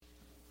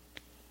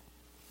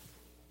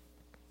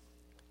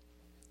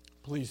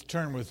Please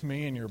turn with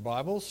me in your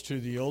Bibles to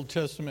the Old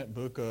Testament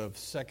book of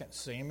 2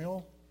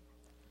 Samuel.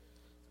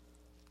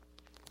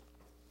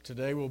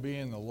 Today we'll be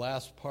in the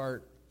last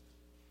part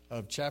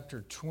of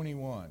chapter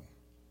 21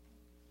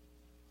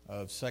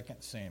 of 2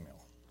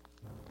 Samuel.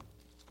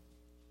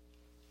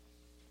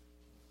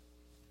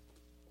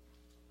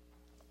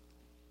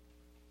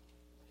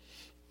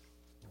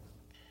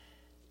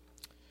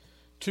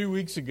 Two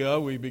weeks ago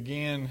we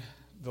began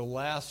the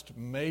last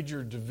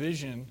major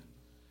division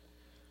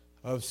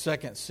of 2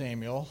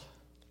 Samuel.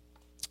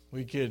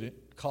 We could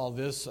call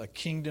this a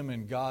kingdom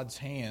in God's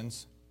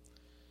hands,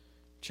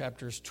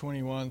 chapters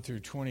 21 through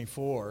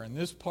 24. And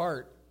this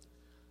part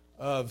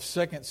of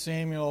 2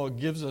 Samuel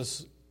gives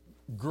us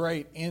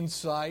great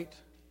insight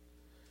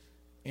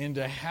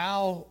into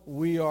how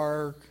we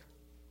are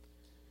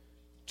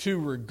to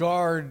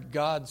regard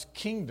God's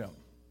kingdom.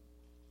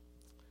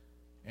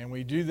 And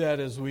we do that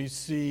as we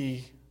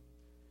see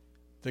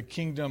the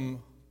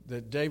kingdom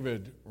that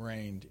David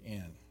reigned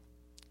in,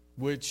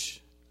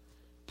 which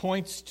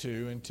points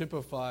to and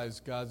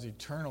typifies God's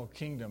eternal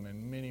kingdom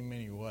in many,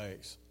 many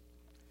ways.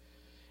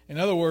 In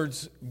other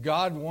words,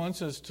 God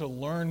wants us to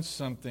learn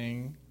some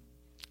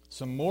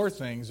more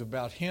things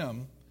about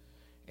Him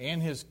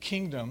and His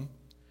kingdom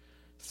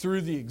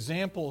through the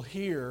example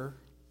here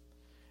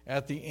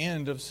at the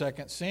end of 2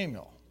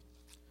 Samuel,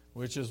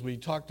 which, as we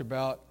talked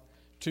about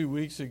 2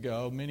 weeks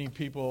ago, many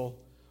people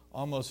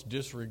almost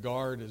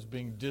disregard as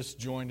being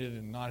disjointed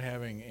and not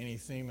having any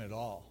theme at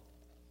all.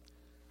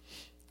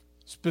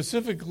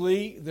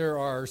 Specifically, there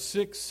are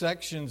 6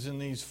 sections in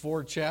these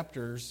 4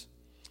 chapters,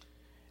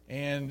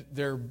 and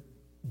they're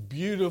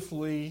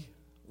beautifully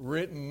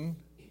written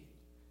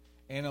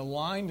and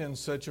aligned in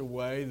such a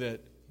way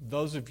that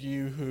those of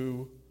you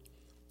who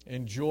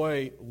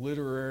enjoy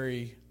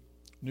literary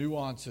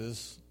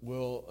nuances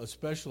will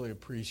especially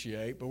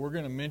appreciate. But we're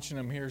going to mention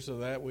them here so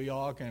that we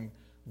all can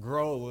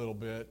grow a little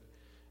bit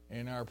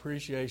in our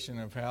appreciation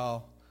of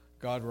how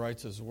God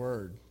writes His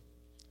Word.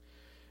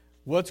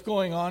 What's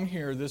going on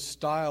here, this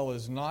style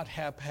is not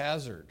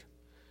haphazard.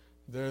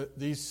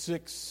 These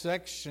 6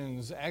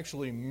 sections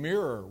actually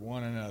mirror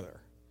one another.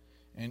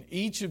 And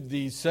each of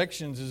these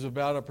sections is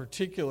about a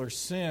particular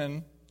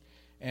sin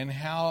and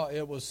how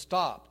it was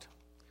stopped.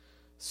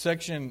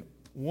 Section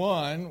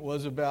 1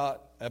 was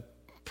about a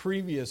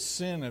previous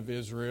sin of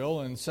Israel,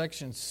 and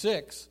section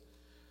 6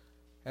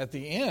 at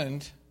the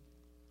end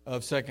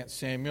of 2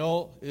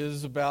 Samuel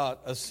is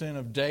about a sin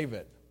of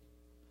David.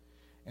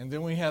 And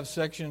then we have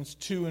sections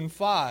 2 and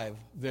 5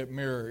 that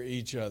mirror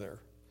each other.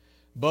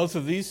 Both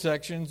of these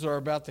sections are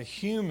about the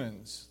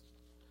humans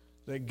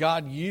that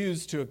God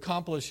used to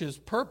accomplish His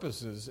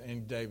purposes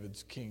in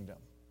David's kingdom.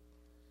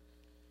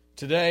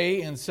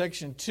 Today, in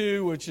section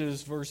 2, which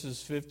is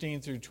verses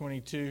 15 through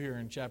 22 here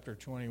in chapter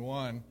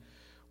 21,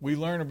 we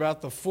learn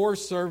about the 4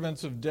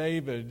 servants of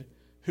David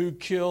who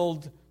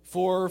killed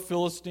 4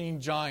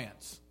 Philistine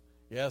giants.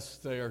 Yes,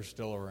 they are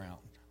still around.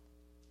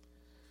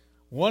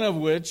 One of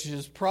which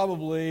was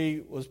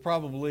probably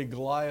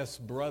Goliath's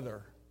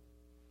brother.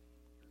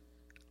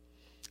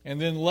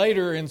 And then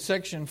later in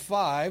section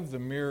 5, the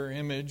mirror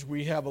image,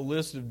 we have a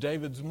list of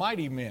David's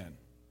mighty men.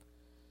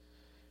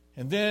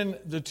 And then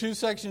the 2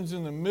 sections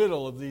in the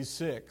middle of these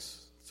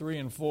 6, 3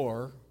 and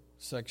 4,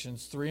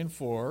 sections 3 and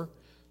 4,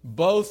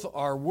 both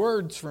are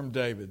words from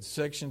David.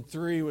 Section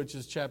 3, which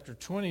is chapter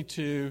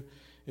 22,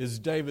 is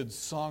David's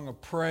song of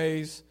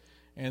praise.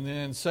 And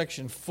then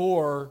section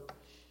 4,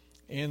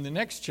 in the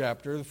next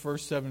chapter, the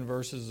first 7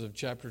 verses of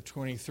chapter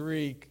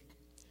 23,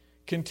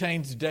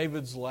 contains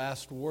David's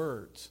last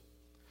words.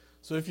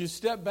 So if you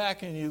step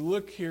back and you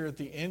look here at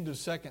the end of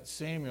 2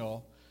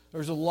 Samuel,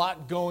 there's a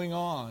lot going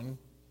on,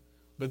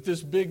 but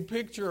this big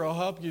picture will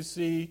help you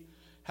see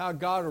how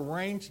God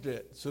arranged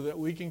it so that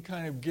we can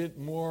kind of get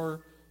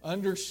more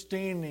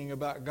understanding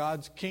about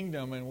God's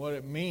kingdom and what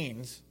it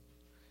means,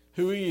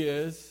 who He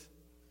is,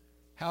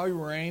 how He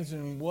reigns,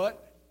 and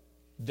what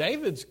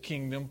David's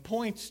kingdom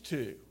points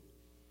to.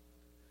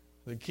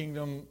 The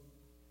kingdom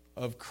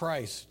of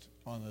Christ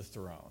on the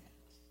throne.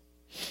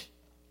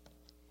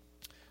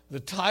 The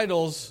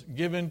titles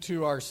given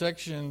to our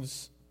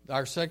sections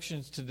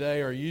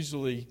today are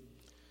usually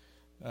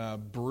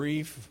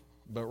brief,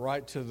 but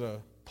right to the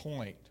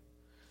point.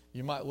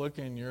 You might look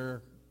in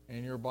your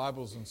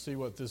Bibles and see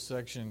what this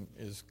section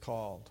is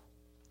called.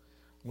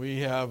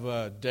 We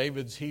have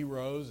David's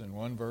heroes in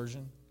one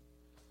version,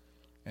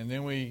 and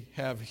then we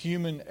have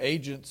human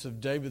agents of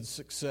David's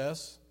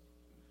success.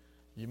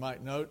 You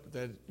might note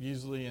that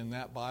usually in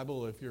that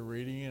Bible, if you're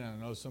reading it, I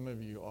know some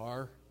of you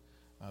are,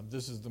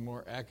 this is the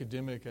more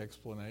academic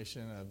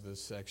explanation of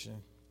this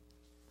section.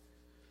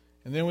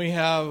 And then we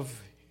have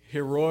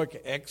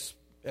heroic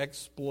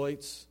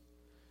exploits,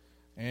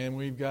 and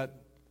we've got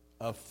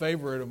a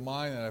favorite of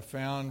mine that I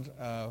found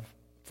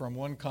from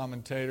one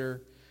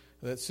commentator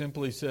that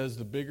simply says,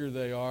 the bigger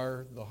they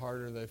are, the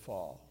harder they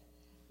fall.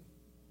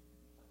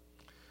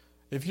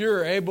 If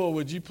you're able,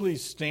 would you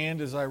please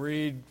stand as I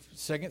read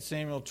 2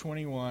 Samuel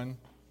 21,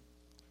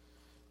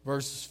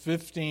 verses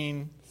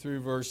 15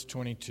 through verse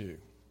 22.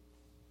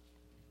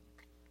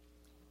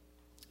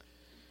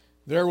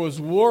 There was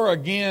war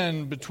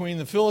again between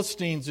the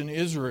Philistines and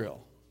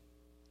Israel.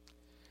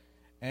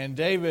 And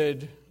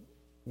David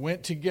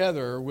went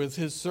together with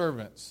his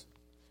servants,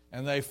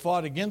 and they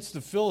fought against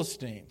the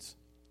Philistines.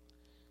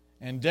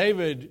 And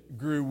David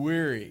grew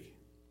weary.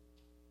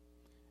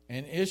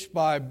 And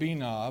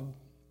Ishbi-Benob,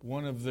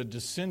 one of the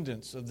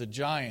descendants of the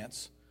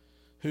giants,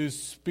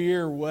 whose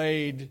spear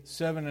weighed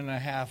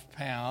 7.5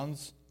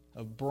 pounds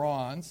of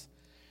bronze,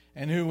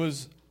 and who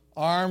was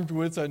armed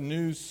with a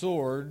new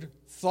sword,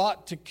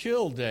 thought to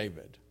kill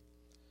David.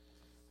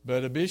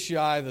 But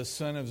Abishai, the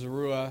son of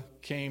Zeruiah,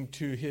 came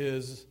to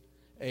his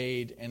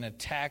aid and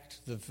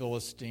attacked the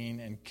Philistine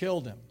and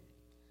killed him.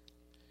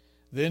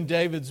 Then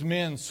David's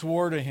men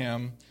swore to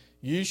him,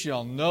 "You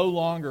shall no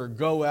longer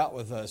go out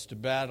with us to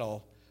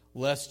battle,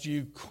 lest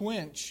you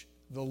quench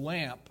the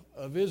lamp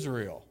of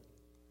Israel."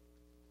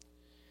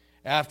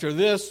 After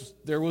this,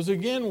 there was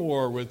again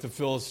war with the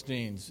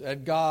Philistines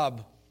at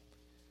Gob.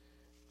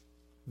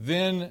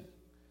 Then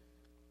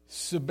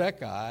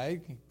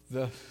Sibbecai,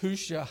 the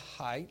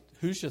Hushathite,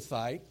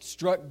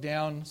 struck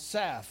down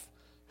Saph,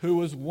 who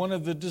was one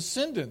of the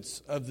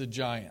descendants of the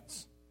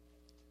giants.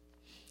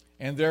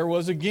 And there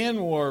was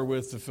again war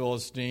with the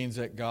Philistines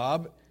at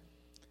Gob.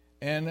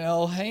 And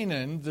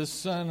Elhanan, the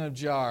son of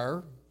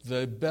Jair,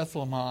 the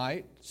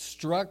Bethlehemite,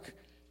 struck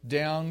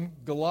down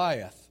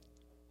Goliath,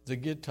 the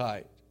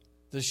Gittite,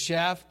 the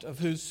shaft of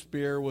whose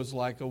spear was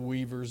like a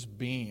weaver's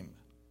beam.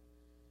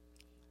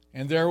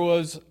 And there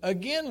was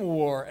again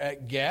war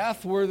at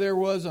Gath, where there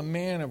was a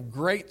man of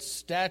great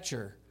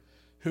stature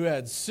who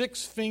had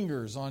 6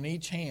 fingers on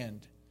each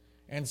hand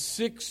and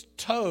 6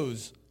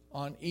 toes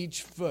on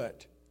each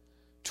foot,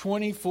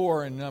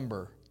 24 in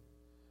number.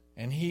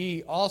 And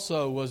he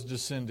also was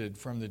descended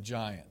from the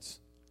giants.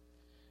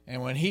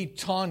 And when he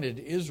taunted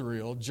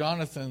Israel,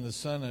 Jonathan, the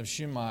son of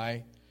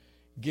Shimei,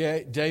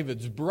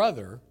 David's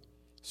brother,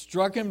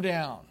 struck him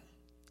down.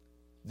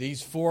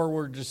 These 4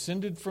 were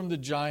descended from the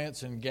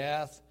giants in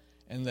Gath,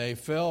 and they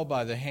fell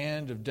by the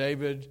hand of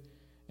David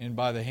and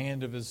by the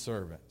hand of his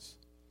servants.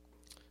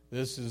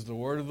 This is the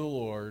word of the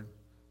Lord.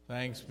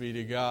 Thanks be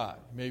to God.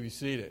 You may be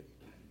seated.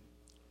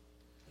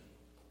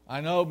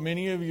 I know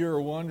many of you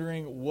are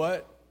wondering,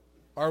 what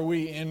are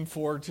we in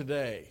for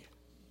today?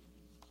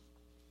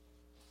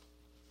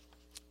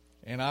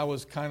 And I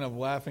was kind of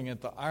laughing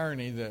at the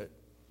irony that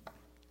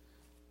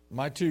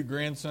my 2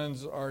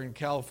 grandsons are in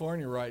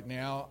California right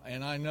now,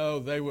 and I know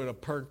they would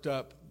have perked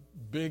up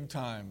big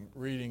time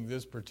reading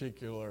this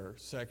particular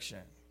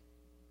section.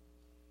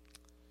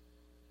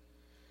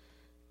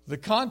 The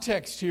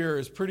context here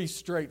is pretty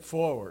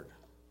straightforward.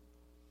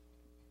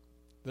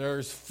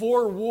 There's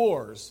 4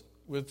 wars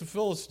with the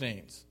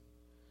Philistines,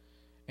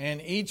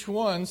 and each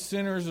one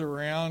centers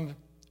around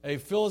a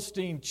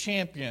Philistine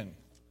champion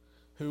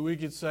who we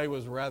could say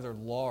was rather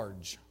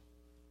large.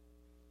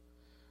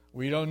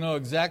 We don't know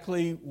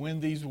exactly when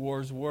these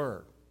wars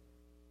were,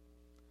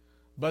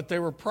 but they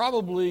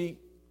probably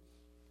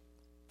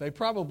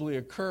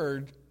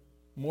occurred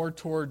more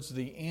towards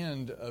the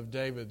end of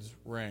David's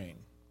reign.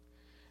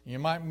 You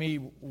might be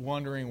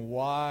wondering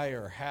why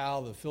or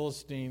how the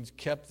Philistines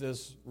kept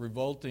this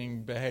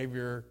revolting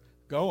behavior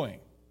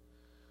going.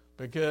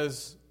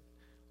 Because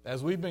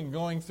as we've been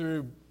going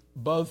through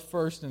both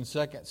 1st and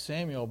 2nd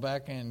Samuel,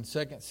 back in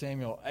 2nd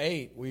Samuel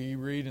 8, we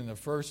read in the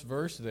first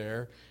verse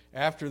there,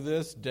 after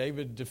this,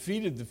 David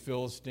defeated the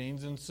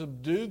Philistines and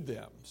subdued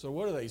them. So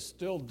what are they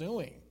still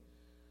doing?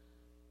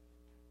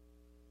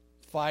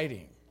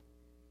 Fighting,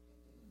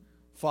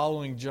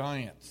 following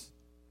giants.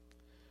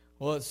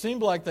 Well, it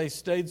seemed like they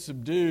stayed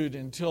subdued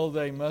until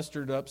they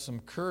mustered up some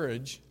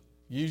courage,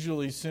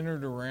 usually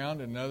centered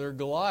around another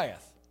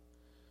Goliath,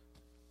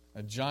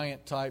 a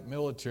giant-type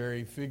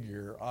military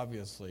figure,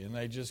 obviously, and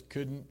they just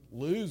couldn't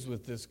lose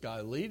with this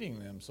guy leading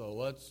them, so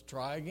let's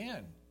try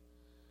again,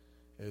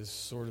 is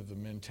sort of the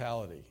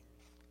mentality.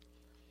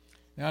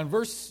 Now, in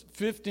verse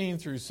 15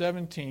 through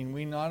 17,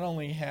 we not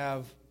only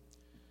have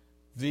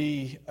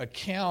the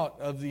account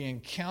of the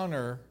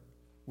encounter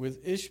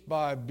with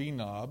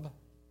Ishbi-Benob.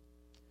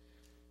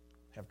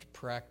 Have to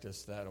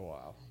practice that a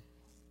while.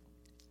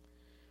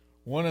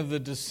 One of the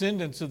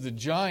descendants of the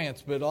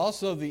giants, but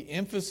also the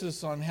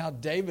emphasis on how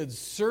David's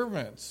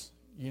servants,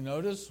 you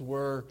notice,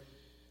 were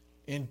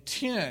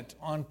intent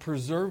on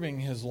preserving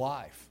his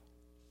life,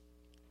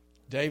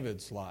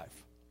 David's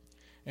life.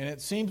 And it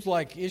seems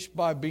like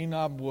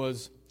Ishbi-Benob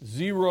was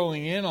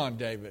zeroing in on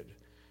David,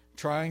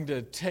 trying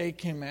to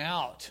take him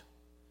out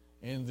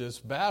in this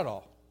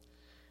battle.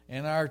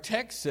 And our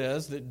text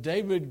says that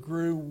David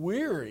grew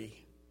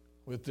weary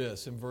with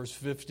this in verse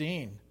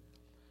 15.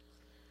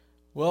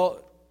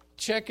 Well,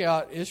 check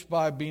out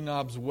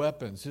Ishbi-Benob's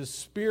weapons. His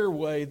spear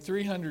weighed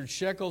 300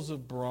 shekels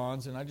of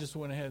bronze, and I just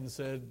went ahead and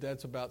said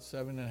that's about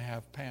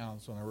 7.5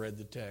 pounds when I read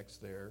the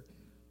text there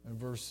in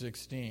verse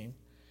 16.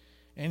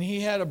 And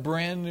he had a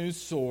brand new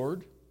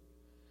sword.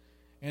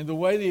 And the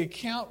way the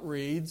account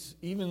reads,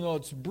 even though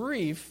it's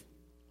brief,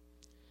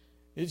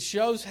 it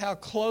shows how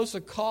close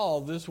a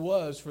call this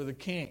was for the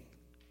king.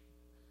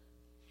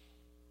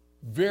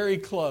 Very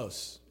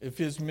close if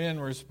his men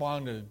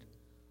responded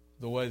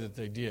the way that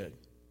they did.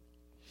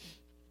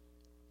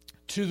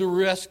 To the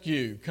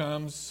rescue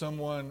comes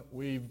someone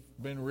we've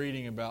been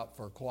reading about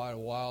for quite a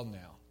while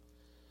now,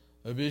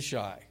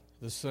 Abishai,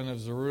 the son of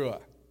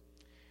Zeruiah.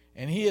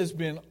 And he has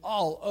been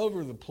all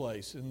over the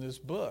place in this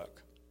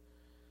book.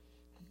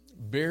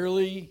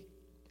 Barely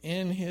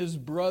in his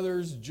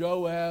brother's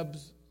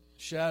Joab's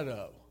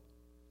shadow.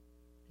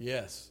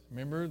 Yes,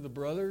 remember the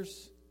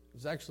brothers?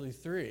 There's actually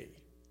 3.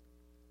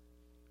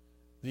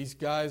 These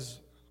guys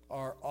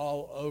are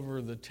all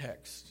over the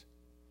text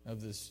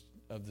of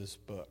this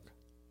book.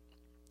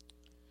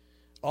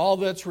 All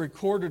that's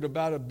recorded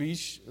about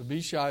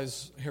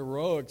Abishai's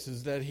heroics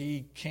is that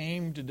he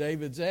came to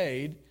David's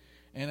aid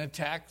and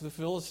attacked the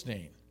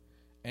Philistine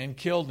and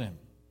killed him.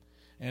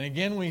 And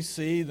again, we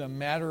see the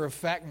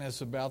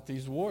matter-of-factness about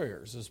these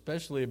warriors,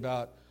 especially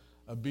about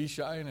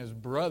Abishai and his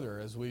brother,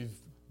 as we've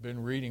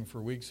been reading for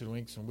weeks and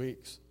weeks and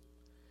weeks.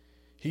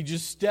 He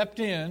just stepped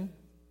in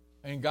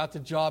and got the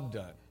job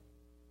done,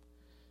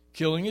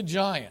 killing a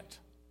giant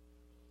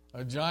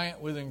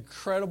with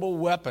incredible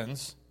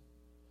weapons,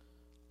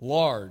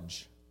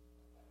 large,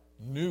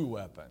 new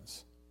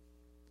weapons.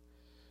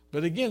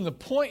 But again, the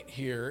point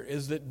here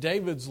is that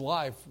David's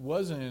life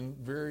was in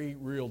very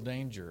real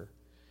danger,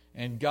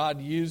 and God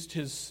used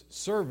his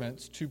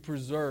servants to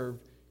preserve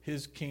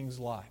his king's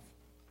life.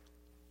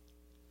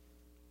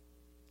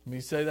 Let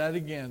me say that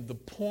again. The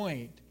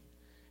point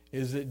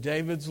is that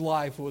David's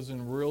life was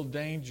in real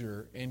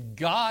danger, and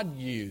God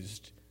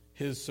used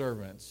his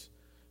servants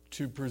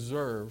to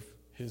preserve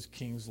his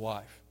king's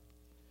life.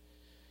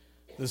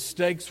 The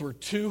stakes were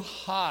too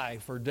high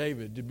for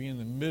David to be in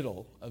the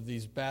middle of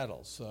these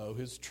battles, so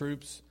his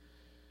troops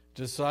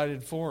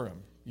decided for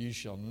him, "You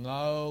shall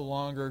no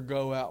longer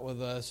go out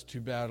with us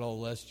to battle,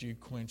 lest you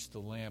quench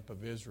the lamp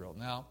of Israel."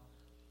 Now,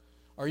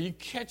 are you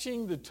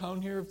catching the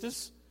tone here? If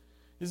this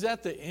is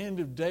at the end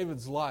of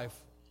David's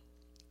life,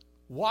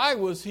 why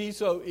was he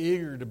so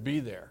eager to be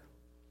there?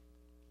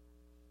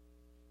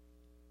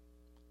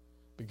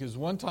 Because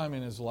one time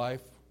in his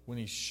life, when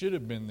he should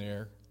have been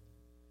there,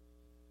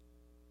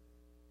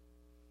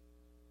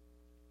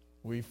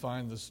 we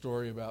find the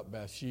story about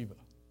Bathsheba.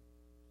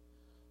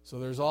 So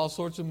there's all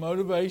sorts of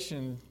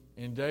motivation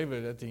in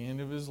David at the end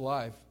of his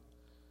life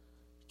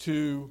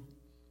to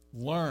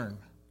learn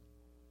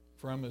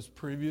from his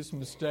previous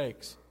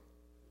mistakes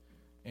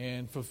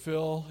and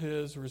fulfill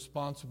his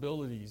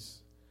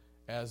responsibilities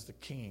as the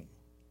king.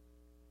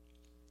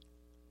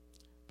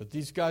 But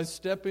these guys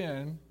step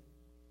in.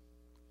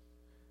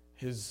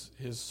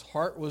 His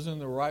heart was in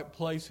the right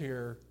place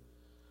here,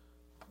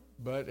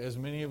 but as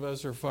many of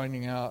us are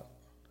finding out,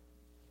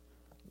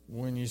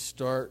 when you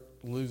start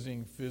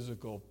losing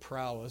physical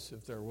prowess,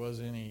 if there was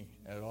any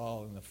at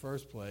all in the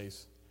first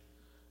place,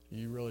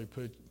 you really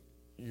put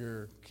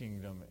your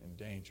kingdom in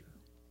danger.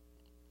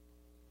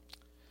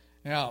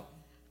 Now,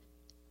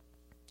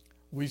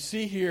 we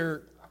see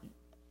here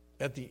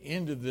at the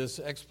end of this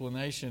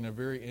explanation a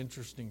very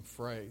interesting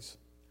phrase.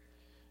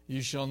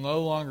 "You shall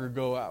no longer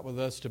go out with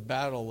us to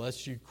battle,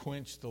 lest you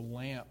quench the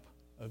lamp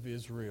of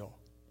Israel."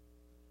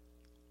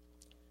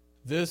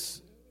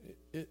 This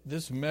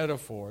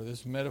metaphor,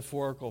 this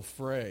metaphorical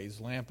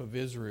phrase, lamp of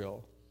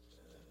Israel,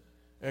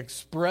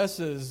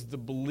 expresses the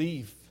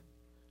belief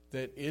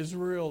that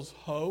Israel's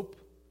hope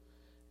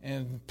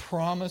and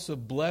promise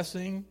of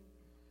blessing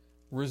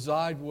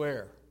reside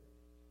where?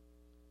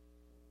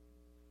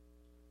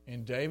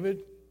 In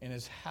David and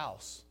his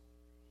house.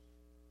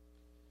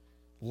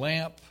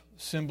 Lamp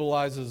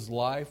symbolizes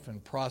life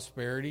and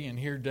prosperity, and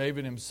here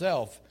David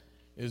himself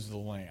is the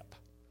lamp.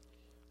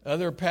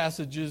 Other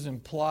passages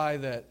imply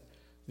that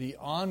the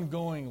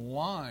ongoing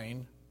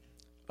line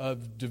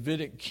of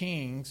Davidic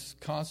kings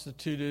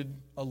constituted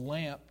a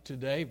lamp to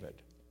David.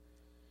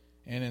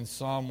 And in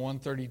Psalm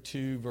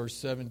 132, verse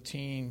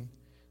 17,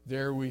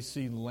 there we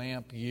see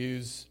lamp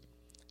used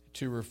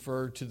to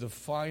refer to the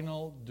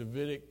final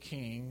Davidic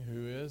king,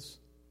 who is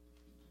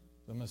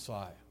the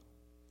Messiah.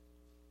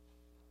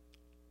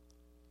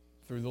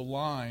 Through the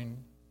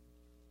line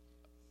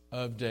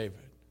of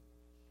David.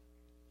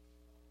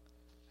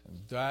 And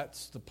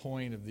that's the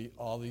point of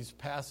all these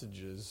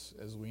passages,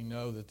 as we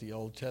know that the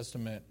Old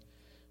Testament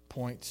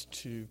points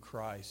to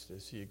Christ,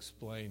 as he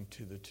explained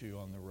to the two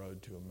on the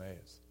road to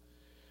Emmaus.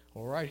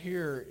 Well, right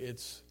here,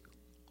 it's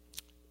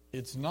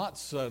not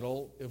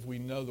subtle if we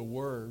know the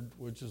word,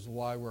 which is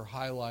why we're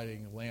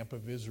highlighting Lamp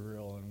of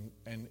Israel,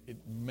 and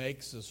it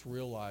makes us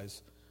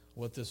realize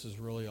what this is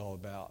really all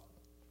about.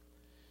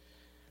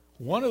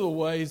 One of the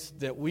ways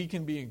that we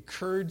can be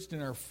encouraged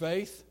in our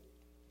faith,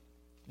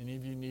 any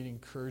of you need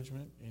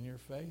encouragement in your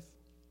faith?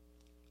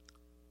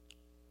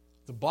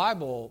 The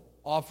Bible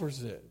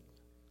offers it.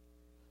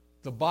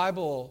 The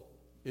Bible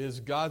is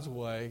God's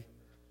way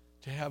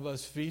to have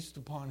us feast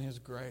upon his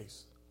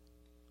grace.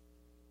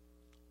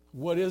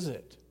 What is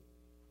it?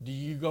 Do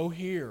you go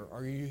here?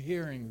 Are you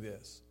hearing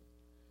this?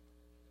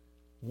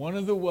 One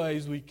of the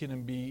ways we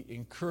can be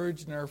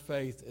encouraged in our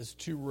faith is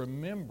to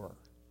remember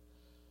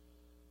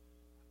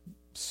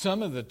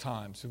some of the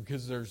times,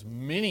 because there's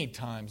many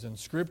times in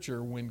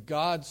Scripture when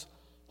God's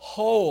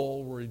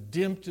whole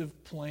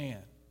redemptive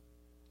plan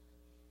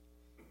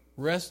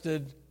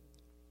rested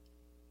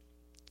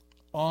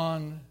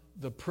on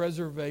the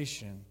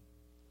preservation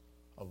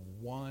of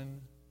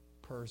one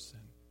person.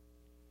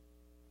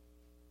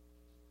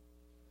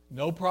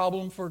 No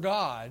problem for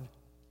God,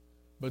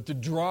 but the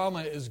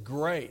drama is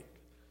great,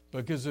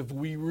 because if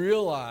we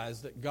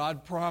realize that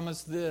God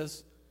promised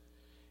this,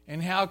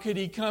 and how could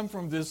He come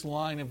from this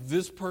line if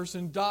this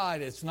person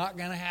died? It's not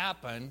going to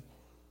happen.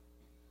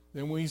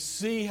 Then we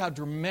see how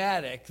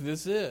dramatic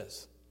this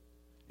is,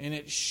 and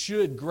it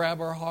should grab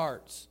our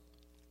hearts.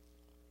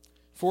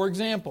 For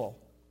example,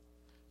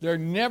 there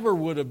never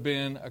would have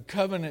been a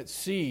covenant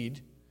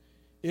seed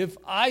if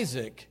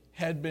Isaac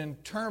had been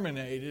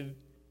terminated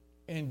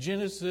in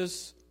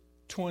Genesis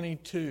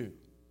 22.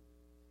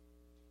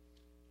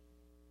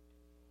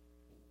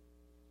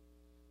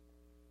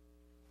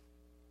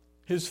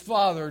 His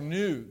father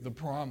knew the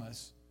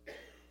promise,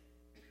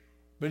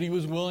 but he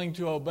was willing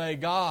to obey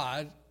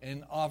God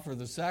and offer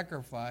the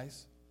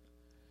sacrifice.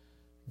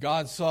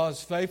 God saw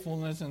his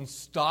faithfulness and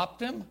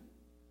stopped him.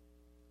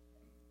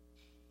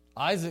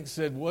 Isaac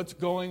said, "What's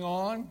going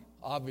on?"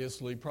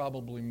 Obviously,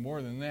 probably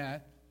more than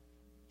that.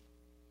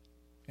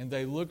 And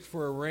they looked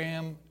for a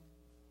ram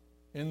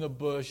in the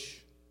bush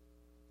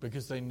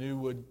because they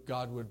knew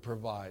God would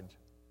provide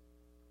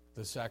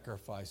the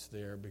sacrifice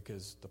there,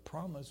 because the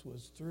promise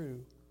was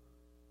through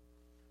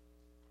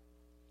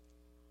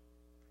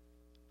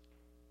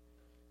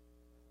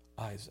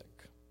Isaac.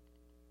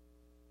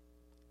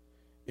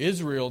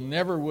 Israel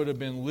never would have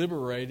been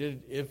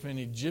liberated if an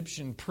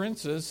Egyptian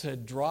princess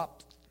had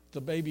dropped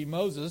the baby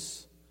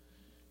Moses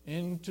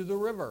into the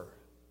river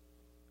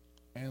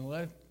and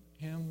let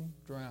him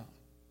drown.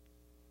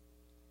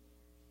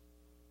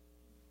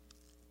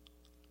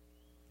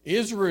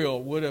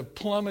 Israel would have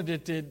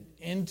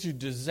into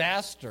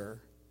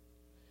disaster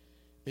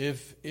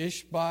if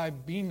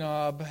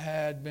Ishbi-Benob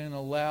had been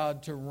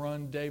allowed to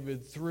run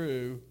David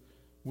through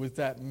with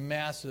that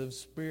massive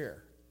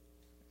spear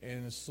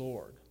and a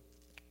sword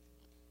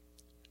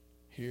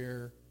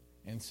here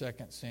in 2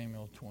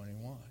 Samuel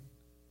 21.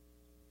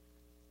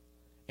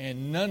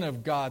 And none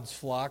of God's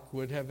flock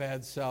would have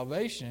had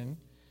salvation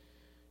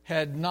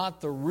had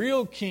not the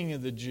real King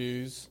of the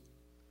Jews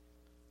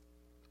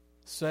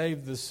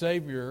saved the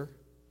Savior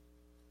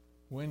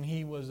when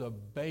he was a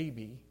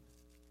baby,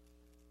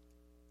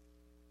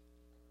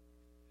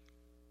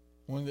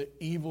 when the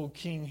evil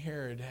King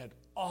Herod had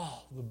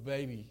all the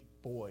baby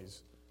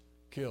boys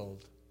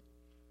killed,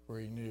 where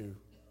he knew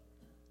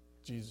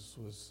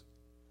Jesus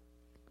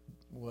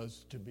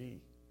was to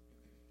be.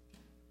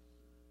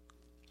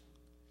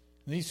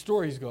 And these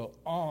stories go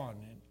on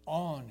and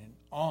on and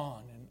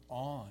on and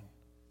on.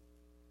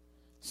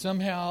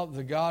 Somehow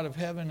the God of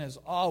heaven has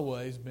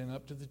always been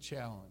up to the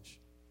challenge.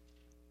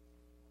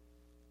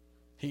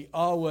 He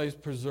always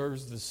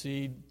preserves the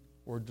seed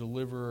or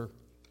deliverer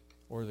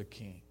or the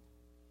king.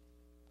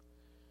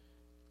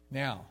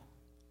 Now,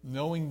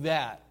 knowing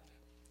that,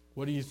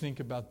 what do you think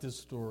about this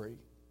story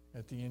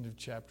at the end of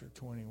chapter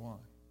 21?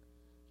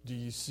 Do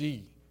you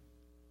see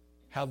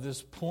how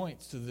this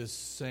points to this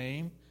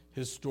same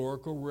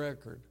historical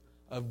record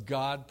of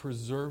God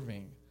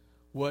preserving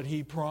what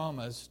He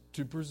promised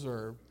to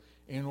preserve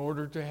in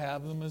order to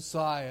have the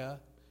Messiah,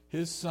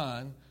 His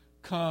Son,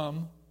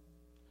 come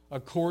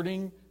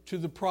according to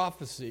the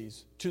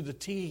prophecies, to the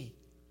T,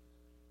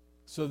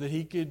 so that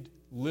He could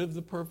live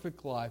the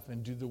perfect life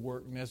and do the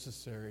work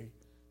necessary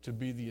to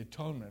be the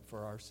atonement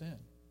for our sin?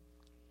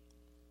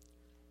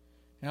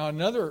 Now,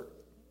 another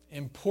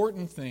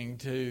important thing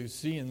to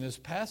see in this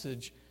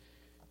passage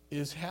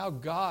is how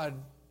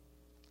God's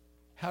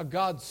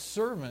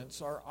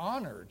servants are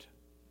honored.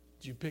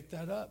 Did you pick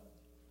that up?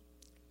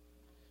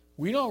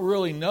 We don't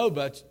really know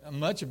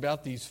much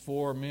about these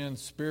four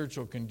men's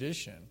spiritual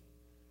condition,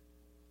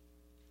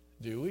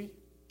 do we?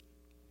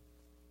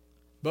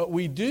 But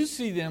we do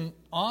see them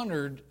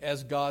honored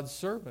as God's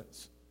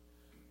servants,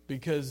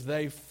 because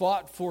they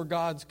fought for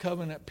God's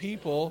covenant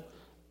people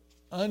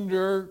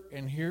under,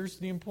 and here's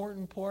the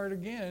important part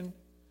again,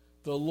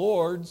 the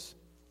Lord's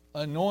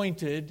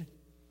anointed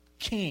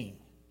king.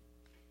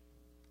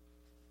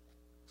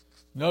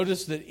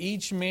 Notice that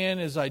each man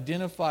is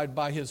identified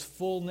by his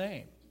full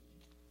name.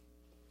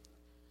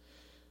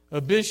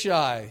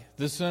 Abishai,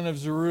 the son of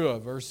Zeruiah,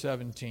 verse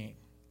 17.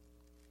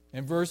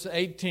 In verse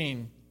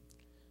 18,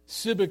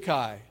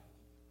 Sibbecai,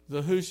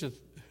 the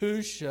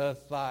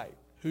Hushathite,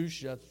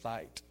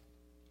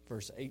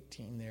 verse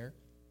 18 there.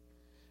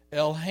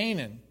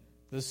 Elhanan,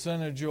 the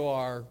son of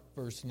Joar,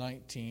 verse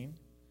 19.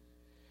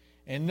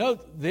 And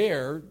note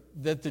there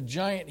that the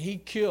giant he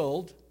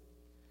killed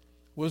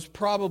was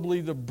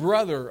probably the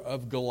brother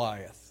of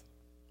Goliath,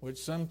 which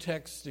some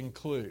texts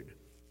include,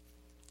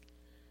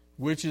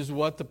 which is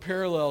what the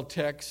parallel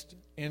text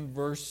in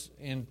 1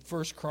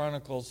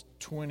 Chronicles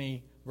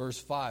 20, verse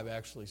 5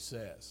 actually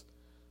says.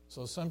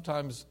 So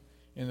sometimes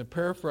in the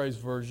paraphrase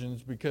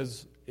versions,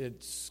 because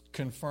it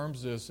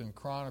confirms this in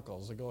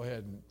Chronicles, I go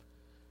ahead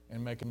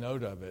and make a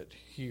note of it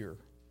here.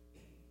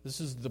 This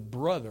is the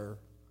brother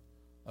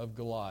of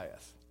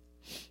Goliath.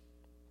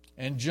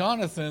 And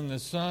Jonathan, the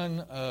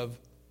son of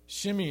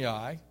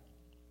Shimei,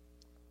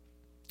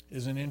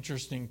 is an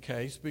interesting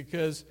case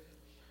because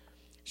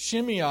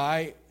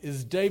Shimei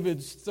is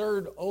David's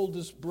third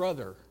oldest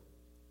brother.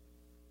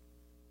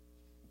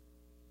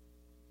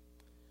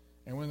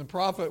 And when the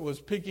prophet was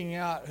picking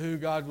out who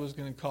God was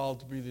going to call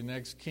to be the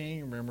next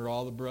king, remember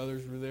all the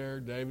brothers were there.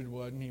 David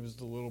wasn't. He was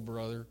the little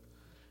brother.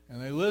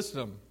 And they list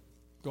them,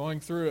 going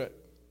through it.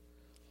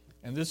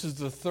 And this is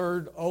the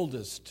third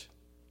oldest,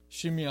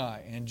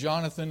 Shimei. And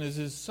Jonathan is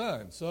his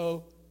son.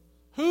 So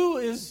who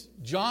is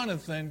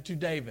Jonathan to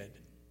David?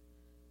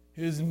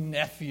 His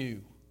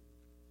nephew.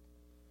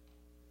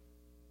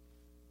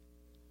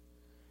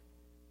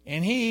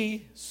 And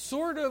he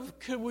sort of,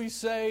 could we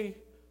say,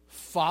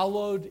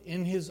 followed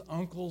in his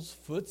uncle's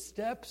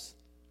footsteps?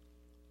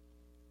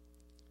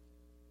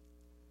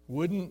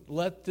 Wouldn't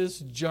let this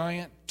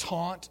giant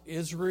taunt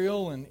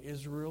Israel and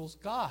Israel's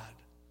God.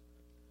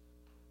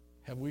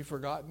 Have we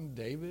forgotten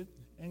David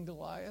and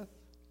Goliath?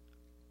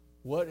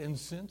 What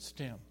incensed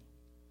him?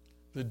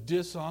 The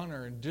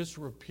dishonor and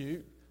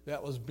disrepute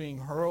that was being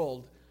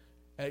hurled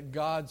at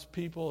God's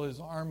people, his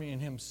army,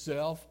 and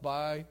himself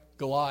by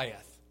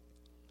Goliath.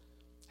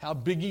 How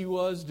big he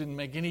was didn't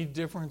make any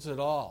difference at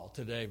all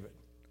to David.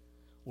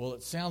 Well,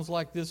 it sounds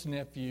like this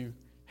nephew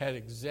had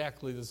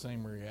exactly the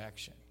same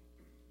reaction.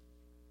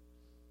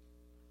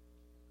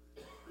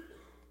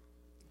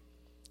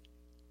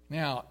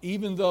 Now,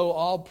 even though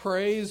all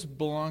praise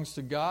belongs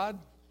to God,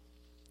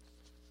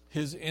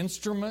 his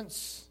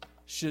instruments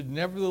should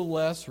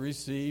nevertheless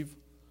receive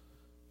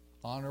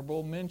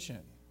honorable mention,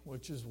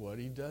 which is what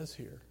he does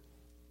here.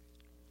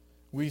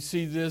 We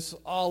see this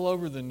all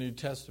over the New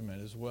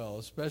Testament as well,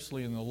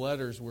 especially in the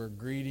letters where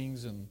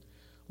greetings and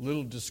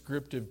little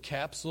descriptive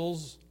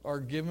capsules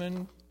are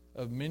given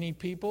of many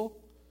people.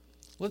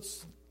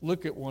 Let's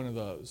look at one of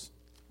those.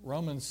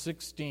 Romans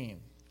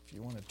 16, if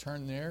you want to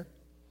turn there.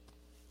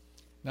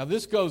 Now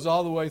this goes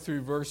all the way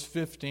through verse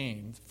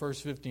 15, the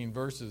first 15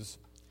 verses.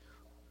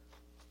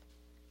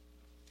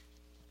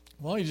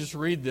 Why don't you just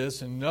read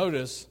this and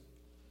notice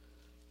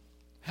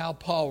how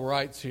Paul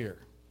writes here.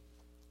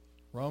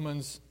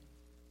 Romans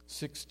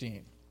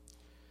 16.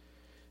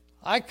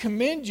 I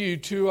commend you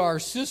to our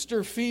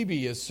sister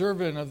Phoebe, a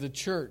servant of the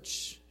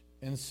church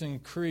in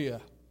Cenchrea,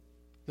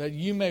 that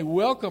you may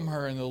welcome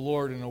her in the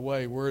Lord in a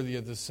way worthy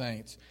of the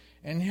saints,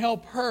 and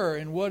help her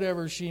in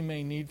whatever she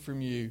may need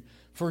from you,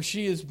 for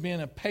she has been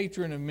a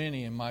patron of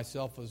many and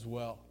myself as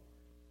well.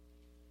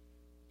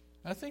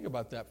 Now think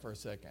about that for a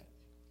second.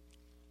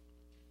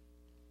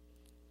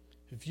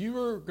 If you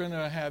were going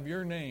to have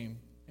your name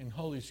in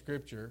Holy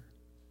Scripture,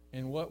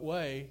 in what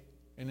way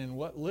and in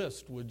what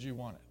list would you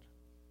want it?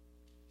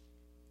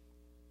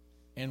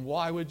 And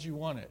why would you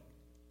want it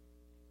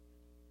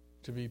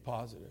to be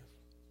positive?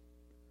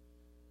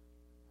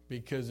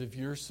 Because if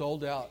you're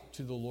sold out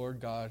to the Lord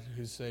God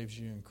who saves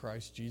you in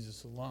Christ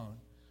Jesus alone,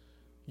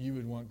 you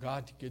would want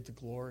God to get the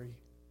glory.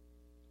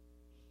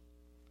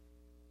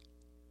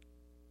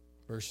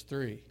 Verse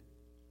 3.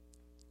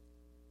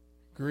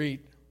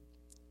 Greet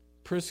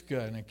Prisca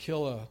and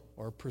Aquila,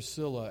 or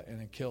Priscilla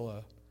and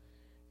Aquila,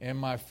 and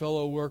my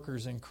fellow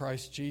workers in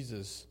Christ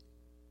Jesus,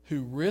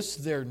 who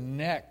risked their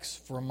necks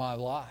for my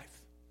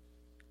life,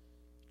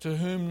 to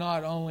whom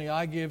not only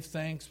I give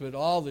thanks, but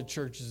all the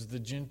churches of the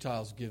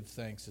Gentiles give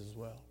thanks as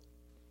well.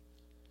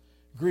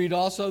 Greet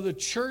also the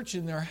church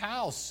in their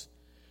house.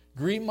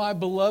 Greet my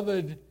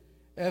beloved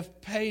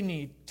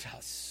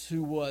Epaphroditus,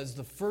 who was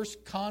the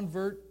first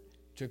convert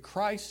to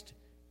Christ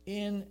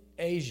in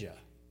Asia.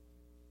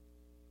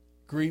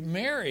 Greet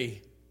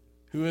Mary,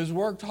 who has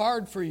worked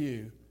hard for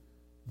you.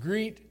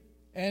 Greet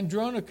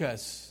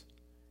Andronicus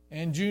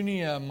and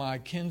Junia, my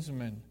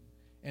kinsman,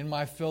 and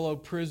my fellow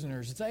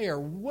prisoners. They are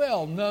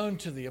well known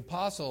to the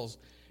apostles,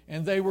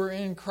 and they were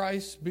in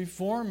Christ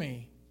before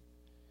me.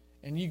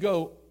 And you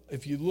go,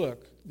 if you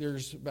look,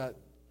 there's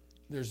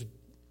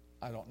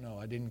I don't know,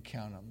 I didn't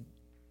count them.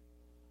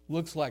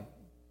 Looks like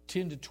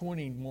 10 to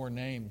 20 more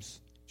names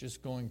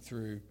just going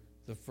through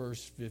the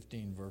first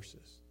 15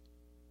 verses.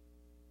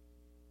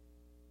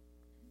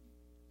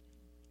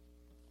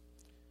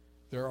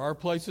 There are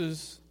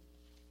places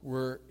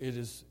where it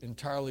is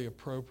entirely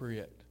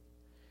appropriate.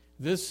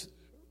 This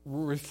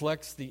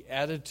reflects the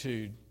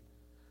attitude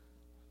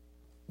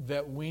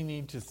that we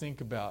need to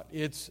think about.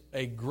 It's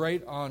a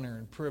great honor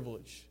and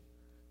privilege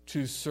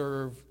to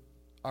serve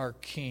our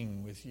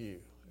King with you,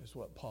 is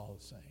what Paul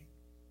is saying.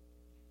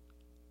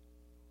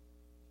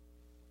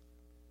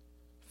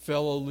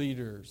 Fellow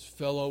leaders,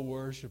 fellow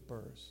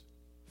worshipers,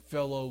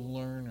 fellow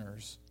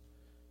learners,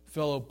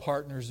 fellow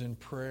partners in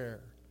prayer,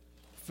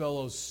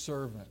 fellow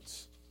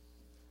servants.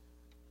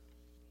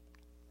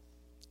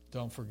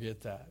 Don't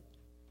forget that.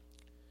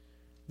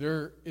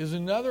 There is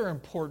another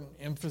important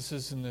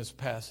emphasis in this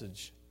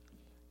passage.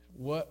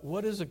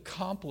 What is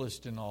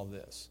accomplished in all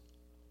this?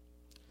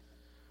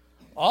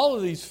 All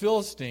of these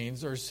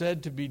Philistines are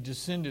said to be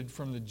descended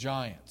from the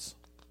giants.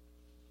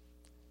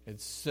 It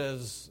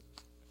says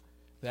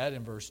that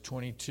in verse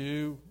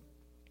 22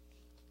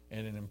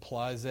 And it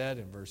implies that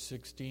in verse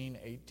 16,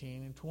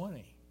 18, and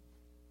 20.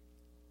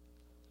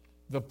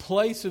 The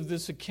place of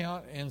this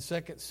account in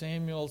 2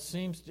 Samuel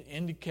seems to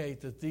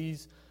indicate that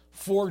these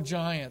 4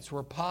 giants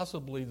were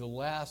possibly the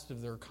last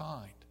of their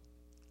kind,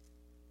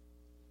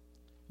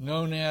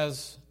 known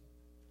as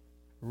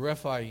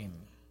Rephaim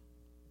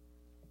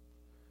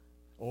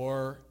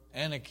or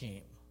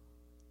Anakim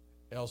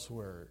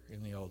elsewhere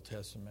in the Old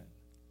Testament.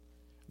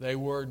 They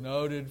were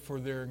noted for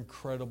their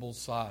incredible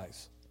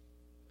size.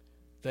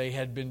 They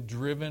had been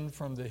driven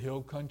from the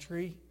hill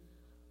country,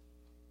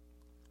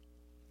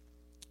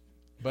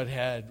 but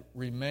had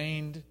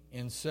remained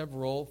in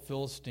several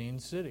Philistine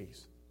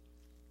cities.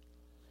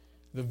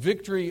 The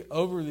victory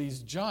over these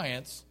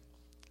giants,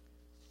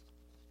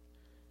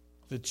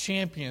 the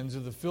champions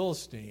of the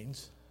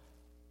Philistines,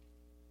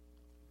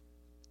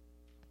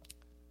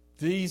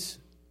 these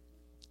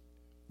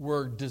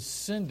were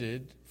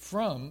descended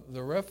from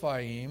the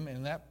Rephaim,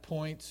 and that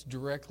points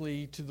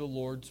directly to the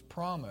Lord's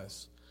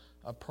promise,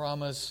 a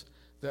promise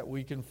that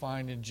we can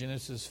find in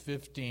Genesis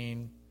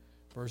 15,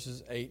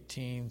 verses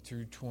 18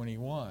 through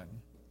 21,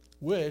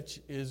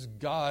 which is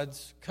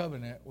God's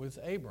covenant with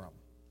Abram.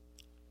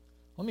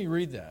 Let me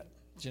read that.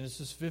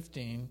 Genesis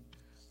 15,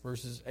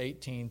 verses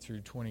 18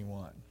 through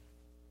 21.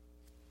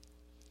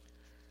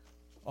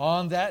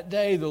 On that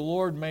day, the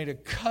Lord made a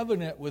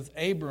covenant with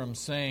Abram,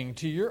 saying,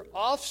 "To your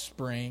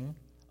offspring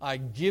I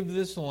give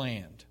this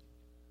land,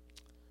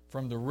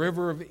 from the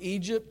river of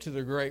Egypt to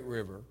the great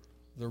river,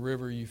 the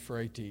river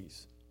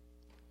Euphrates,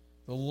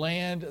 the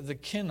land of the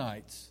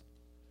Kenites,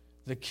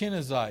 the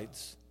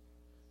Kenizzites,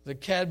 the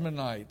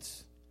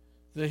Cadmonites,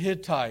 the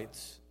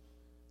Hittites,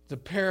 the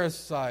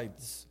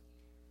Perizzites."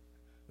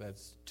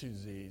 That's 2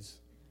 Z's.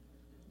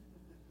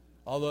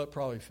 Although it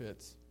probably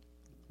fits.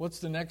 What's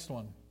the next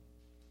one?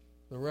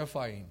 The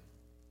Rephaim.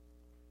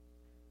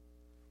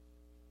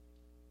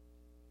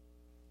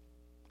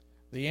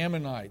 The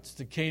Ammonites,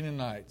 the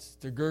Canaanites,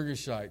 the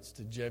Girgashites,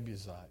 the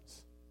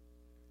Jebusites.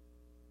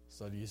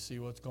 So do you see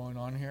what's going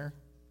on here?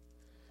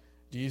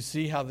 Do you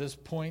see how this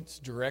points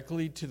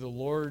directly to the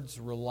Lord's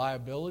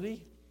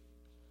reliability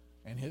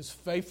and His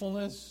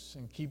faithfulness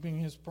in keeping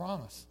His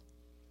promise?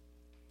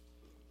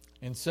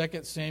 In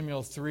 2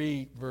 Samuel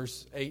 3,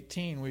 verse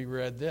 18, we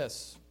read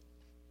this.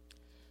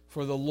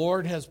 "For the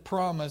Lord has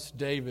promised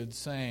David,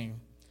 saying,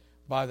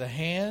 by the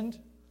hand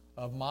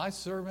of my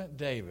servant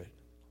David,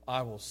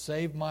 I will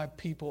save my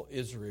people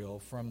Israel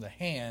from the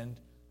hand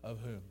of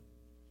whom?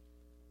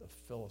 The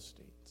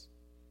Philistines.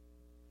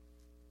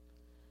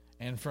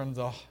 And from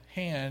the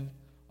hand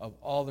of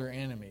all their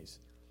enemies."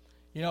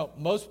 You know,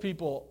 most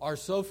people are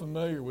so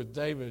familiar with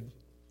David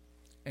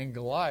and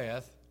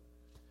Goliath,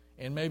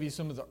 and maybe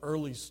some of the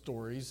early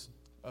stories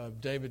of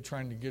David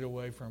trying to get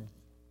away from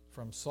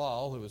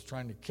Saul, who was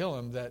trying to kill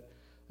him, that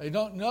they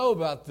don't know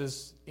about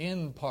this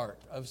end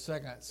part of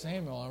 2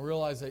 Samuel and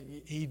realize that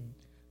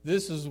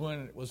this is when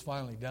it was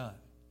finally done.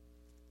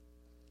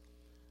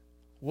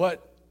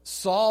 What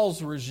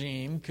Saul's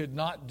regime could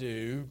not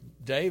do,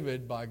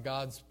 David, by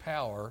God's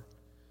power,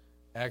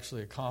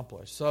 actually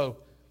accomplished. So,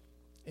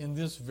 in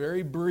this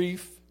very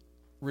brief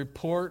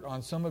report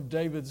on some of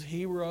David's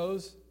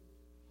heroes,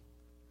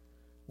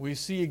 we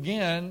see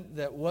again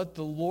that what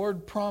the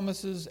Lord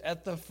promises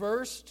at the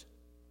first,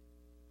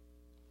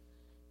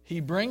 He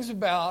brings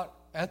about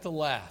at the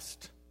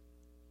last.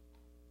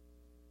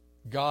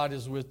 God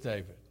is with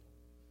David.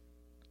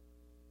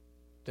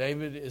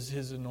 David is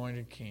His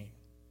anointed king.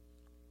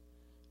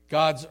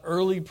 God's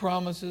early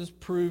promises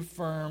prove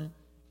firm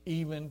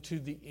even to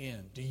the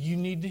end. Do you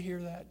need to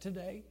hear that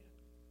today?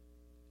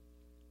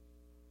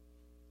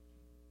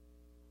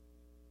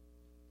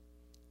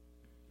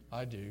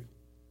 I do.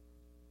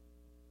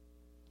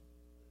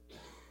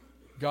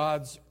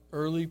 God's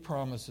early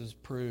promises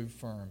prove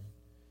firm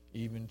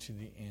even to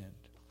the end.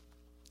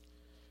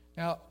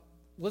 Now,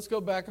 let's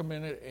go back a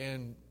minute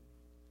and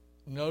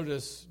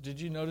notice, did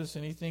you notice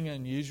anything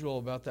unusual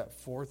about that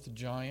 4th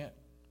giant?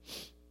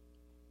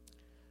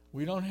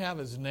 We don't have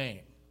his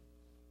name,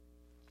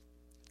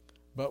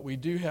 but we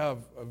do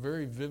have a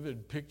very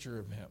vivid picture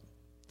of him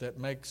that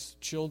makes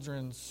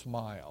children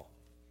smile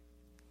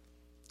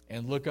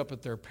and look up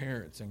at their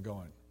parents and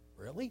going,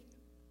 "Really?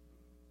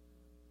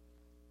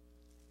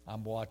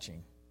 I'm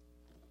watching."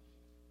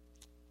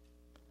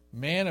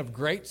 Man of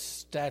great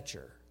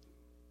stature,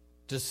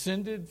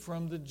 descended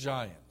from the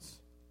giants,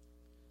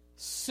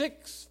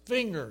 6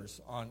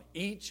 fingers on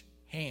each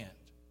hand,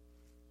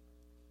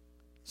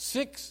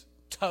 6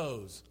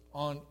 toes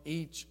on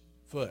each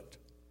foot.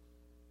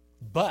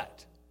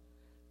 But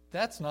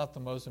that's not the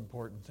most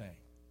important thing.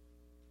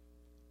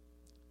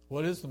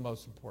 What is the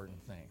most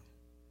important thing?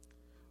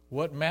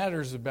 What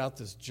matters about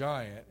this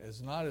giant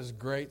is not his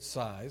great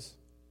size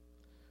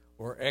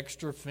or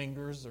extra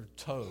fingers or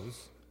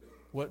toes.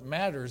 What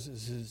matters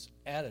is his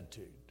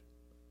attitude.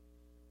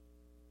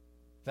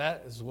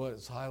 That is what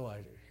is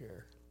highlighted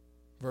here.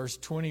 Verse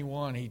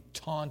 21, he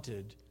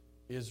taunted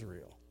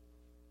Israel.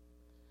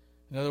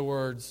 In other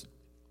words,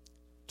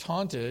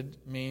 taunted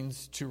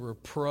means to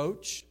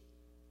reproach,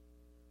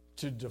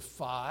 to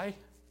defy,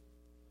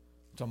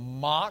 to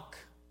mock,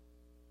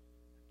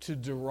 to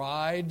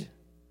deride.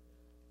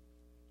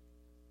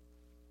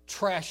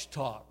 Trash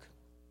talk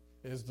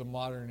is the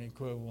modern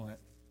equivalent.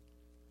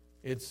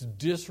 It's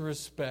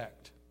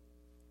disrespect.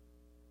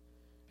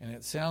 And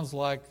it sounds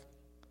like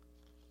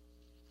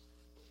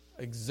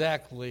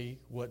exactly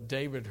what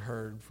David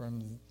heard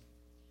from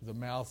the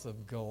mouth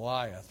of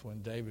Goliath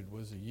when David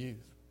was a youth.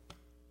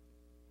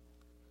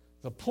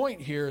 The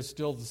point here is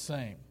still the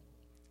same.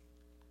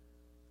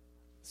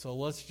 So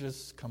let's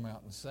just come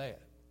out and say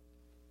it.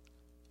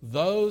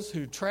 Those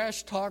who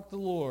trash talk the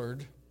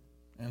Lord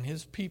and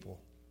His people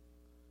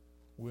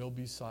will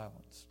be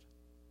silenced.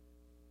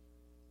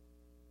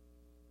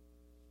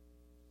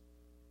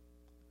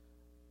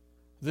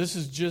 This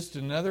is just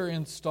another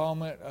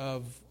installment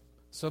of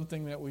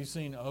something that we've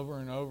seen over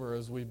and over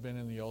as we've been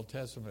in the Old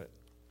Testament.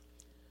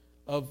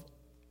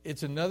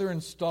 It's another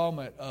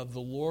installment of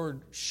the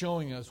Lord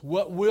showing us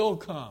what will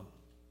come.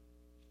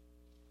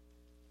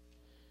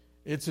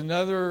 It's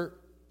another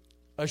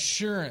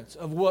assurance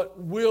of what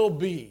will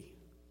be.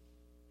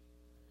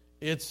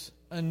 It's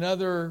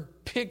another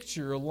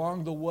picture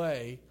along the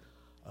way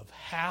of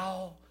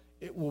how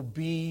it will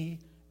be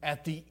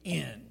at the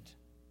end.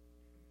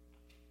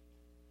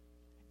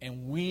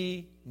 And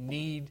we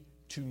need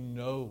to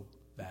know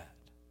that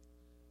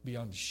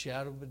beyond a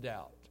shadow of a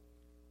doubt.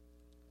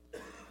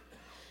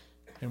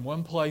 And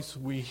one place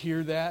we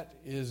hear that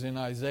is in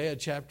Isaiah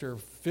chapter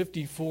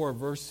 54,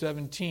 verse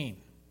 17.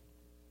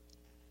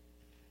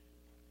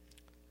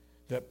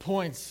 That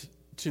points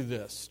to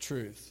this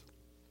truth.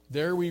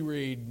 There we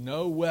read,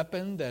 "No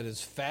weapon that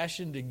is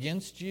fashioned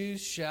against you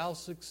shall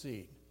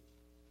succeed.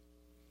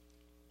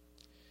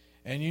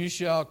 And you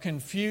shall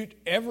confute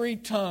every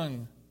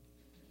tongue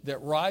that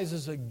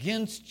rises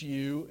against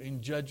you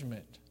in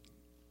judgment.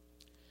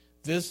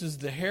 This is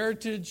the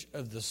heritage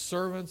of the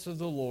servants of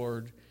the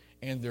Lord,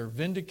 and their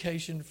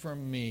vindication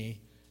from me,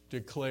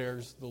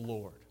 declares the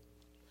Lord."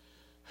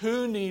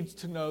 Who needs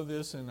to know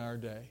this in our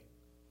day?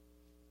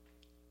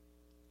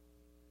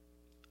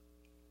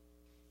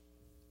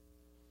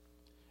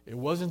 It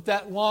wasn't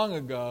that long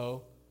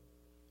ago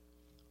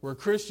where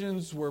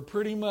Christians were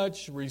pretty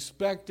much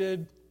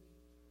respected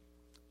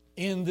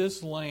in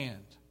this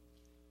land.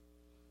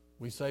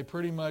 We say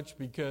pretty much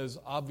because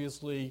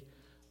obviously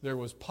there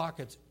was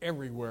pockets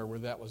everywhere where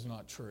that was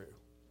not true.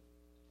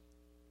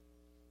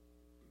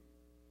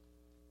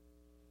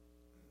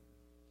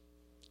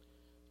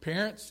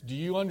 Parents, do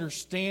you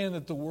understand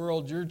that the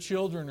world your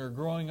children are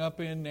growing up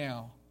in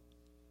now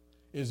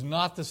is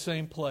not the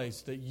same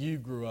place that you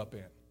grew up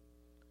in?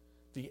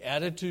 The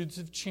attitudes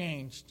have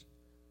changed.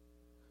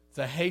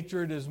 The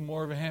hatred is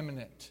more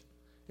vehement.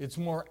 It's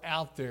more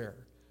out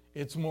there.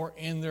 It's more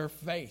in their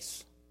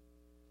face.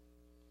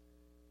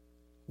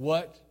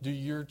 What do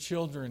your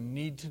children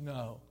need to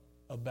know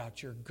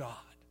about your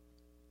God?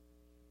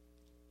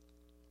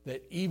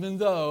 That even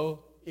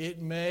though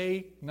it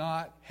may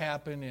not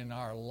happen in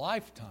our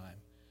lifetime,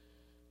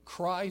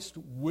 Christ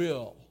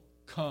will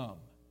come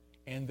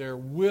and there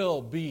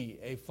will be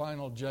a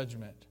final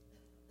judgment.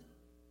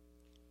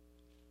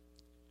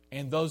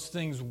 And those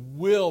things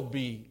will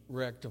be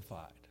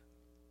rectified.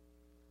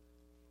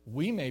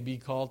 We may be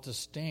called to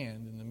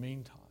stand in the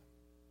meantime.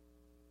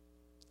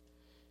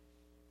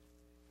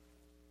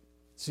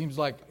 It seems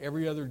like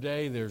every other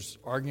day there's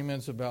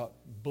arguments about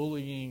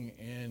bullying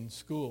in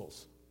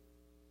schools.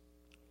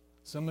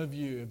 Some of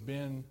you have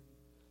been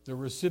the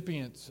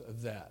recipients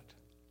of that.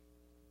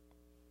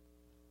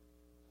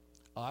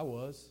 I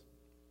was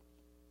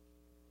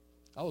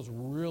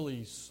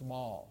really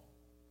small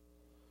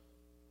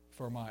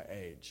for my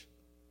age.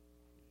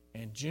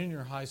 In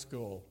junior high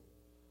school,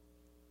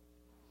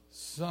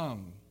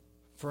 some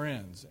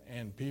friends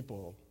and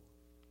people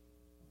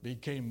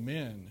became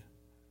men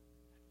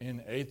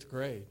in 8th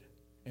grade,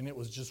 and it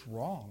was just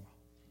wrong.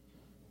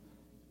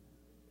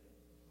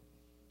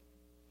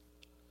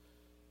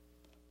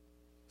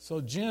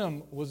 So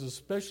gym was an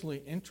especially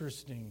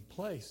interesting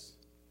place,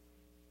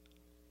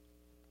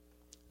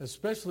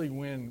 especially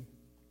when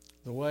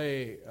the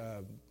way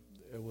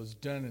it was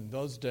done in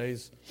those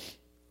days,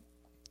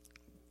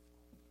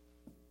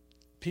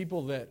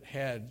 people that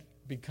had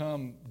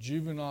become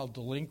juvenile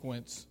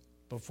delinquents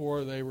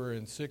before they were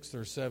in 6th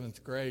or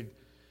 7th grade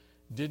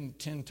didn't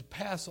tend to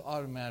pass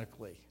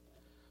automatically.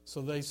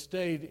 So they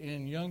stayed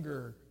in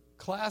younger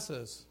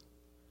classes.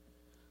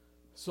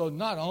 So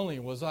not only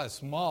was I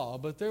small,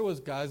 but there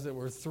was guys that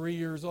were 3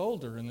 years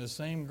older in the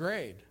same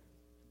grade.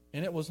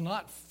 And it was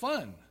not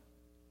fun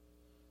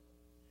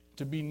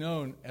to be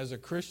known as a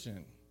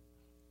Christian,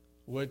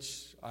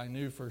 which I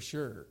knew for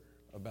sure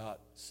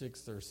about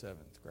 6th or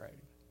 7th grade.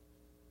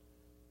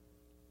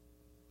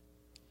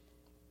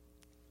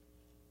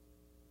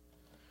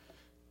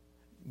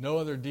 No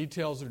other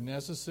details are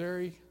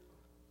necessary.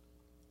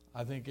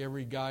 I think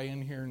every guy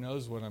in here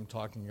knows what I'm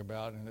talking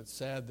about, and it's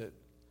sad that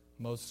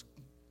most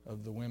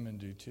of the women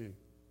do too.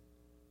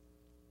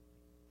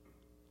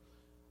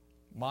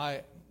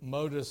 My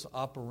modus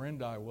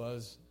operandi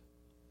was,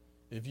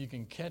 if you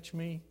can catch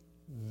me,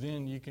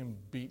 then you can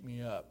beat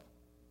me up.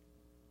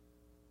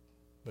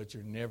 but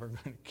you're never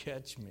going to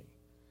catch me.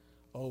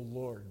 Oh,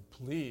 Lord,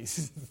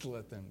 please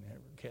let them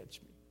never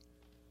catch me.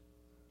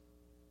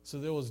 So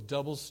there was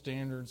double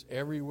standards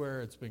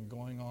everywhere. It's been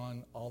going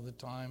on all the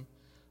time.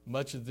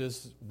 Much of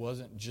this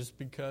wasn't just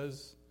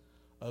because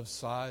of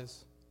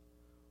size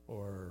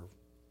or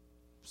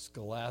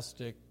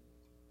scholastic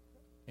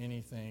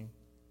anything.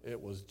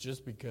 It was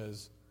just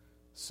because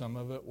some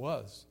of it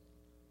was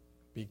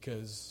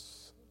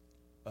because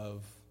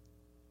of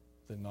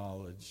the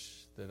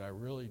knowledge that I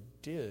really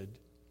did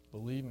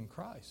believe in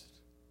Christ.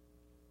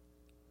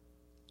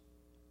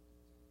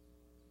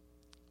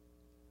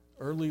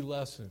 Early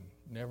lesson,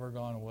 never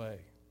gone away.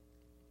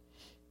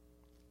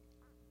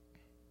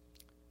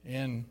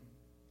 In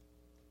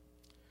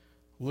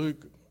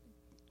Luke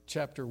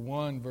chapter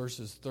 1,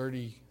 verses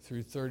 30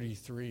 through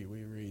 33,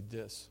 we read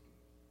this.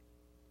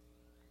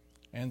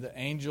 And the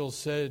angel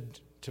said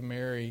to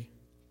Mary,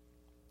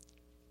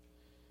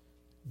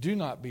 "Do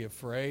not be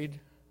afraid,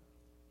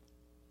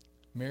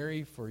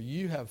 Mary, for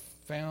you have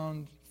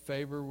found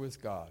favor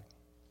with God.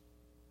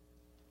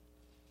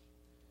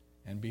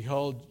 And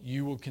behold,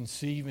 you will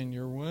conceive in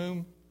your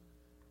womb,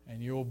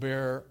 and you will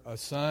bear a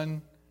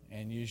son,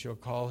 and you shall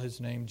call his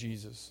name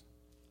Jesus.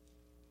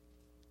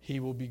 He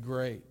will be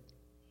great,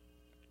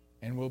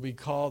 and will be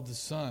called the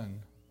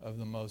Son of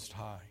the Most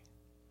High.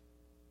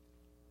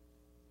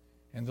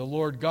 And the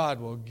Lord God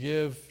will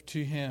give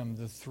to him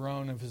the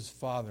throne of his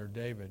father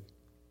David,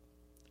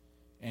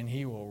 and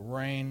he will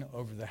reign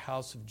over the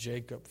house of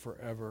Jacob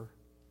forever,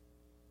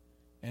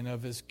 and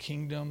of his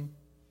kingdom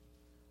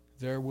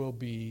there will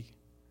be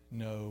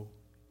no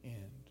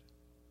end."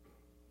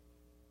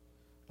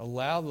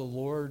 Allow the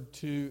Lord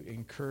to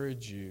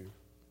encourage you.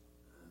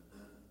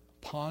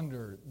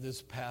 Ponder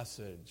this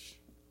passage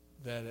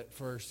that at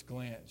first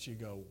glance you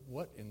go,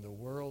 what in the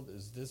world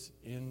is this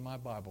in my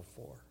Bible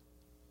for?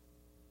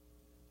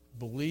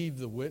 Believe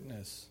the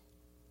witness.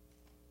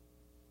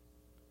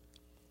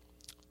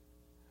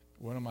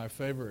 One of my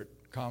favorite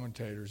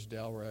commentators,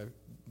 Dale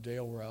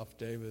Ralph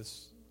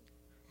Davis,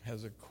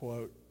 has a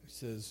quote. He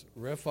says,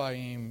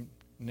 "Rephaim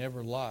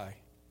never lie,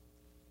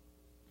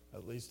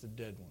 at least the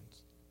dead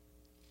ones.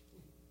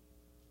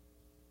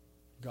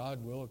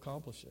 God will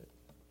accomplish it."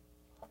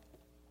 I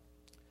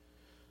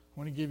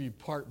want to give you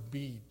part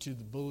B to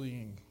the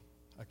bullying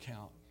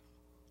account.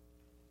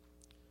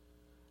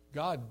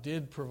 God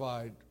did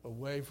provide a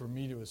way for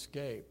me to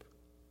escape.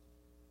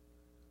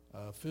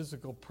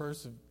 Physical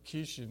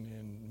persecution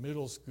in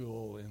middle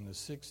school in the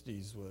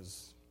 60s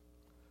was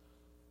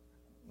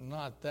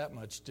not that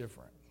much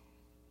different.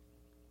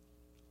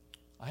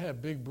 I had a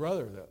big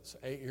brother that's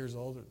 8 years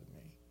older than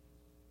me.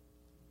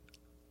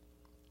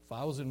 If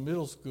I was in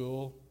middle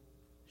school,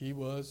 he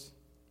was,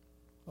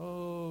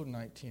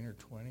 19 or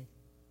 20.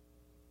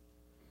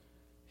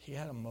 He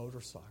had a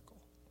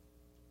motorcycle,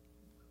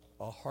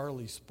 a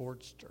Harley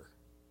Sportster,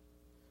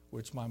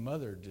 which my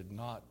mother did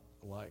not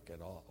like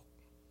at all.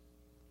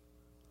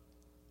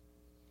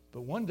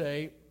 But one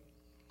day,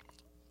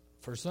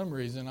 for some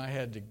reason, I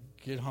had to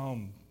get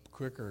home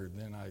quicker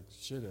than I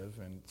should have,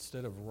 and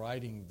instead of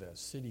riding the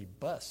city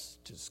bus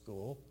to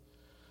school,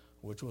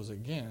 which was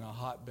again a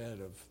hotbed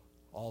of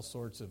all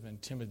sorts of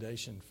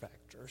intimidation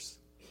factors,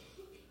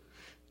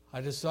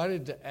 I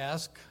decided to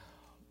ask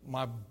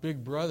my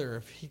big brother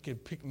if he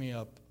could pick me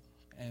up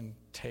and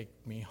take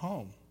me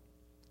home.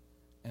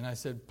 And I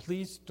said,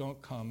 "Please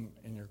don't come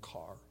in your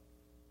car.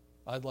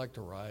 I'd like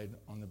to ride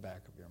on the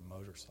back of your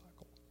motorcycle."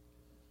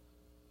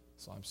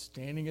 So I'm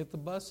standing at the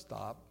bus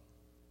stop,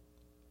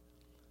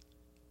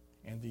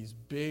 and these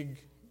big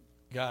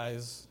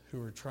guys who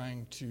were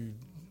trying to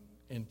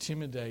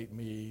intimidate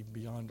me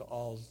beyond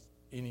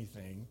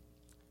anything,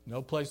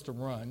 no place to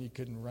run. You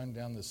couldn't run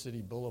down the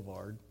city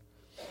boulevard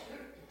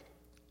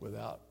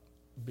without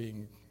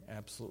being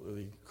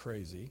absolutely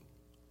crazy.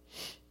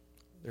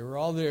 They were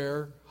all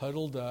there,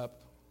 huddled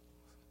up,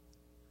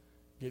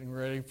 getting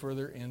ready for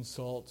their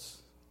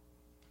insults,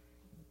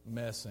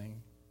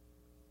 messing.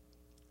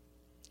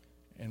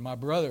 And my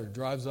brother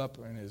drives up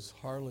in his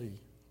Harley.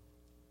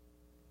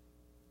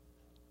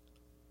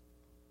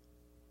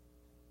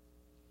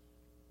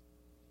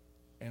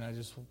 And I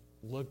just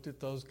looked at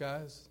those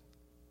guys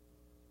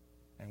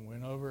and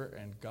went over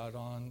and got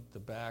on the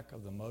back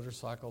of the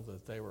motorcycle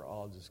that they were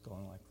all just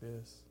going like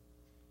this.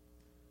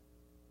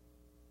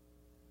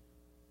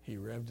 He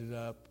revved it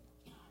up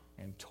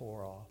and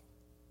tore off.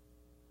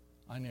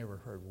 I never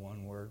heard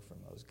one word from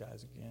those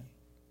guys again.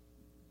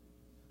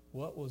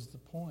 What was the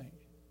point?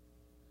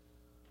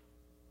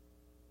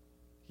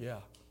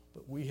 Yeah,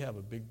 but we have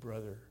a big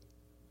brother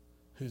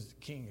who's the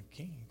King of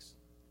Kings.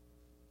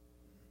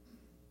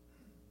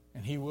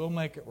 And he will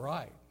make it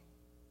right.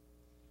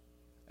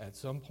 At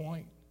some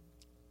point,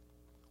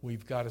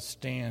 we've got to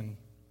stand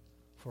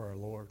for our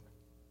Lord.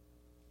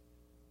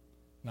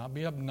 Not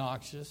be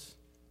obnoxious,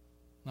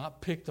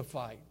 not pick the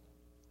fight.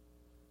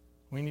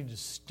 We need to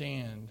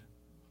stand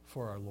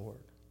for our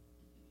Lord.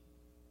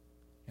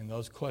 And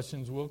those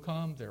questions will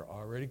come. They're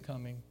already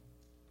coming.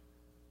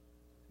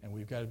 And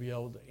we've got to be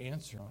able to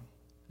answer them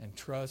and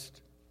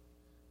trust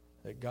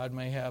that God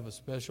may have a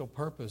special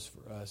purpose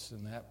for us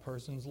in that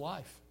person's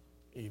life,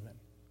 even.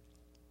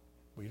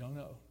 We don't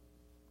know.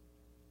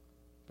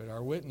 But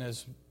our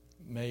witness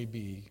may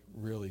be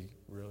really,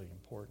 really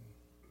important.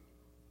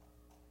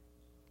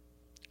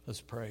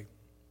 Let's pray.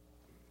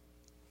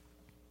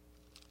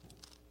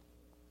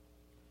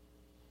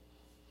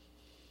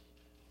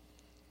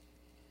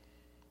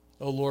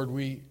 Oh Lord,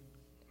 we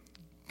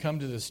come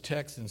to this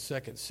text in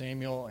 2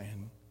 Samuel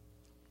and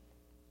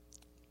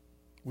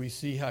we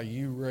see how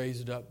you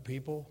raised up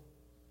people,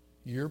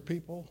 your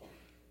people,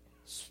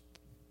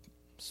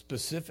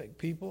 specific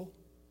people,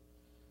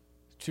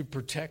 to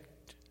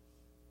protect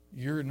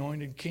your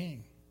anointed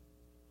king,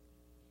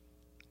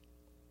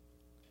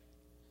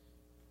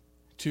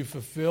 to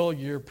fulfill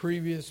your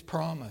previous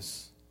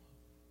promise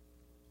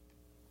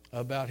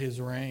about his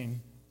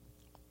reign,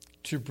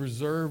 to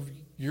preserve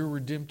your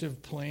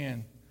redemptive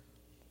plan.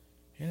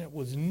 And it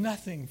was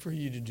nothing for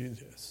you to do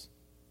this.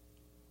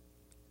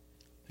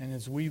 And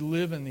as we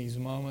live in these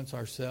moments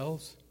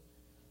ourselves,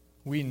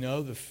 we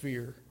know the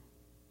fear.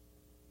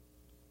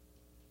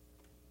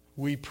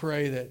 We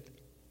pray that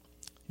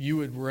you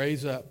would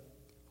raise up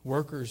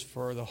workers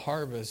for the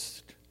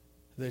harvest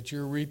that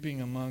you're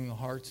reaping among the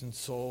hearts and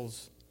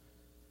souls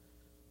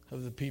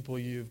of the people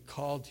you've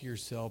called to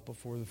yourself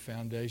before the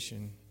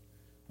foundation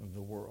of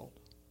the world.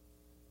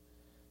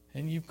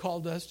 And you've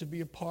called us to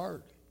be a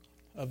part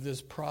of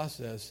this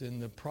process in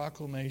the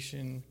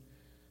proclamation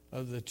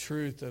of the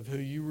truth of who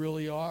you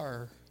really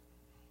are,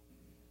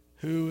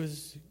 who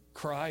is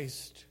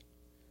Christ,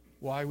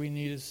 why we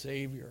need a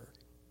Savior,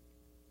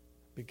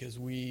 because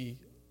we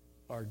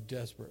are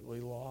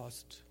desperately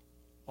lost.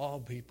 All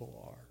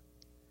people are.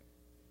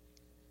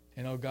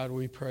 And oh God,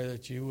 we pray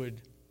that you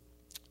would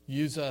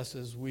use us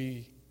as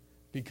we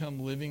become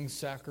living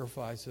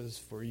sacrifices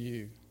for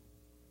you.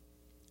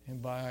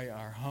 And by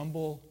our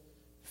humble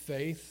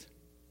faith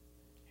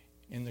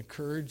in the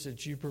courage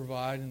that you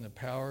provide and the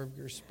power of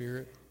your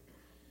Spirit,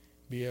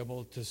 be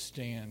able to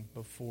stand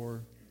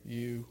before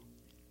you,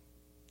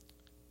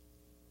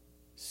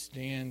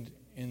 stand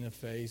in the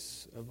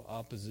face of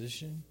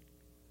opposition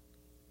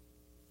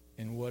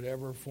in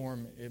whatever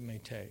form it may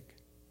take.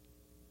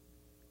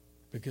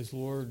 Because,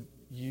 Lord,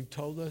 you've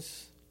told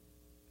us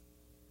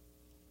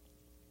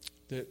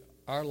that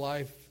our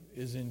life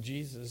is in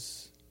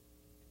Jesus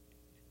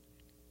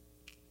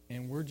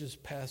and we're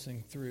just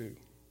passing through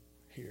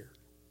here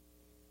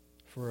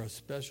for a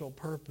special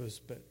purpose,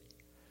 but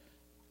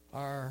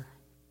our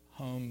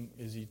home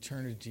is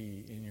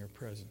eternity in your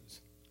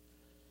presence.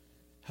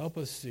 Help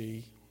us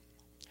see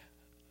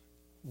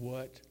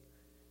what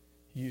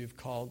you've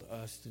called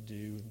us to do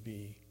and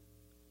be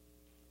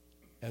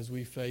as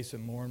we face a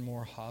more and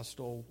more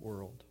hostile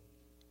world.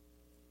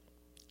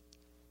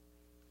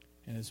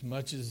 And as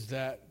much as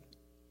that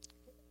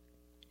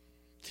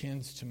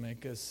tends to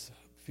make us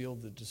feel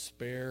the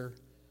despair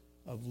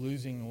of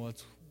losing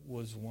what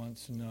was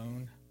once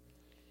known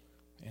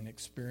and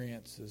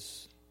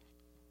experiences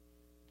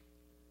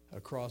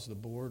across the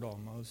board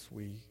almost,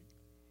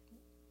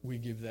 we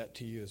give that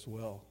to you as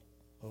well,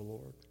 O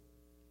Lord.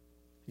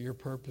 Your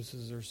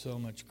purposes are so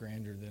much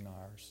grander than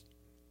ours.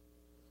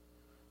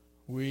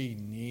 We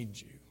need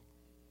you.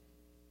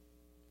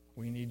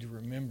 We need to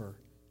remember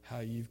how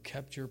you've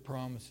kept your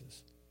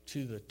promises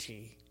to the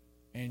T,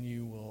 and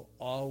you will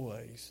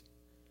always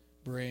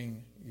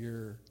bring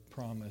your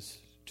promise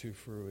to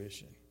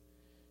fruition.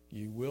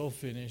 You will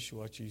finish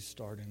what you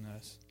start in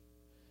us.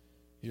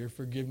 Your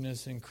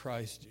forgiveness in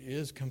Christ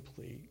is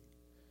complete.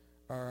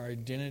 Our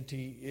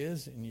identity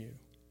is in you.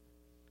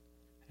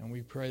 And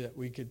we pray that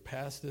we could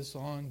pass this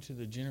on to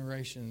the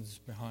generations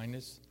behind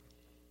us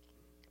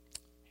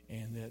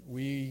and that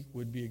we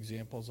would be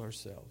examples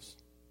ourselves.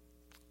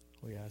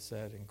 We ask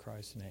that in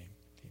Christ's name.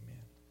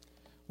 Amen.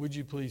 Would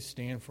you please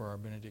stand for our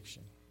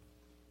benediction?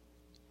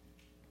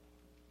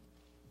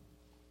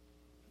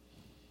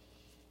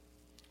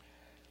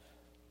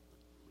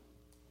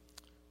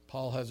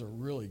 Paul has a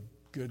really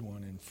good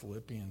one in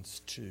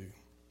Philippians 2.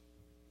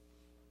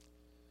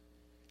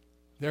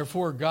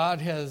 Therefore, God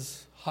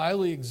has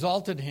highly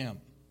exalted him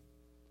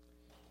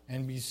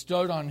and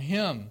bestowed on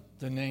him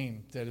the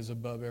name that is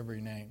above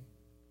every name,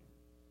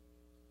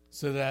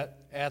 so that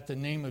at the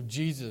name of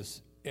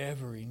Jesus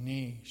every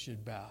knee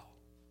should bow,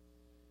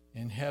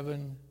 in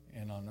heaven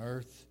and on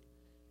earth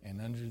and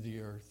under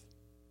the earth,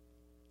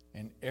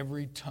 and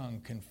every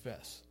tongue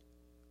confess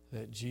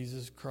that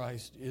Jesus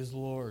Christ is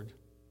Lord,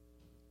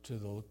 to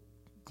the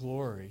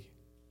glory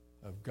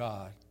of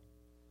God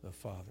the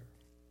Father.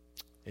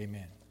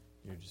 Amen.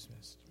 You're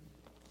dismissed.